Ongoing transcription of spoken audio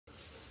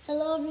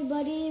Hello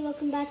everybody,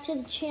 welcome back to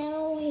the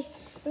channel.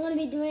 We're going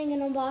to be doing an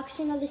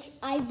unboxing of this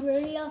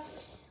Iberia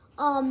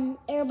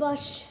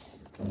Airbus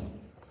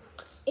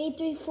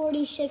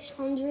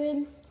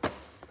A340-600.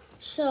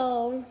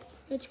 So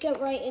let's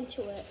get right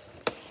into it.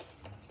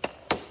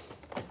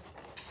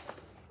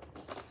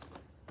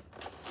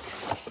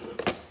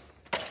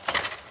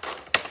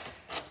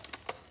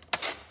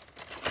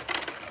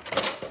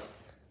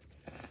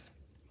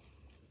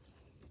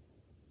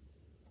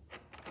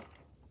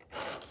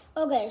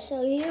 Okay,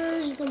 so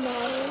here's the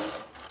model.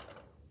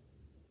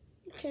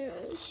 You can't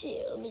really see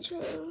it. Let me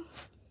try.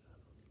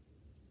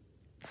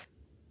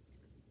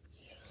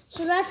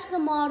 So that's the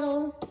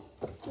model.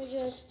 We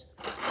just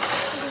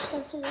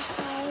step to the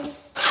side.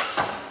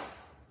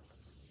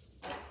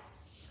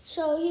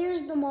 So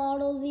here's the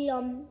model,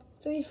 the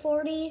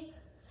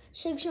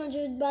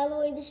 340-600. By the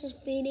way, this is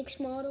Phoenix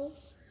model.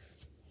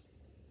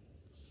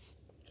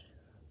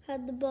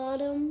 At the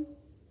bottom,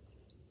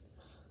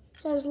 it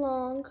says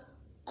long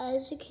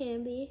as it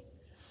can be.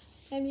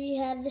 And we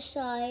have the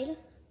side.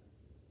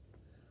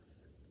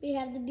 We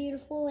have the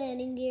beautiful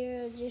landing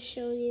gear I just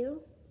showed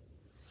you.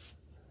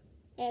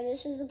 And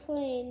this is the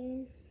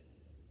plane.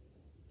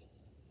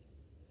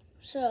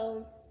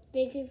 So,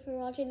 thank you for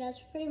watching. That's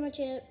pretty much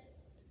it.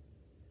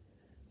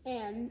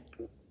 And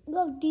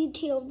look how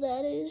detailed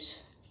that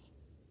is.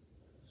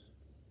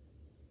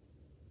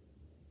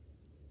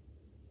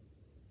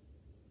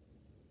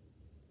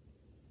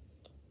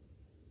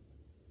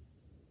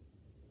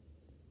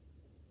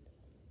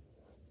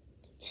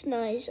 It's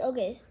nice.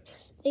 Okay.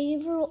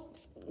 Thank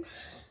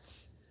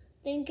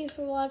you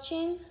for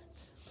watching.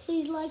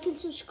 Please like and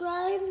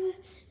subscribe and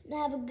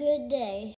have a good day.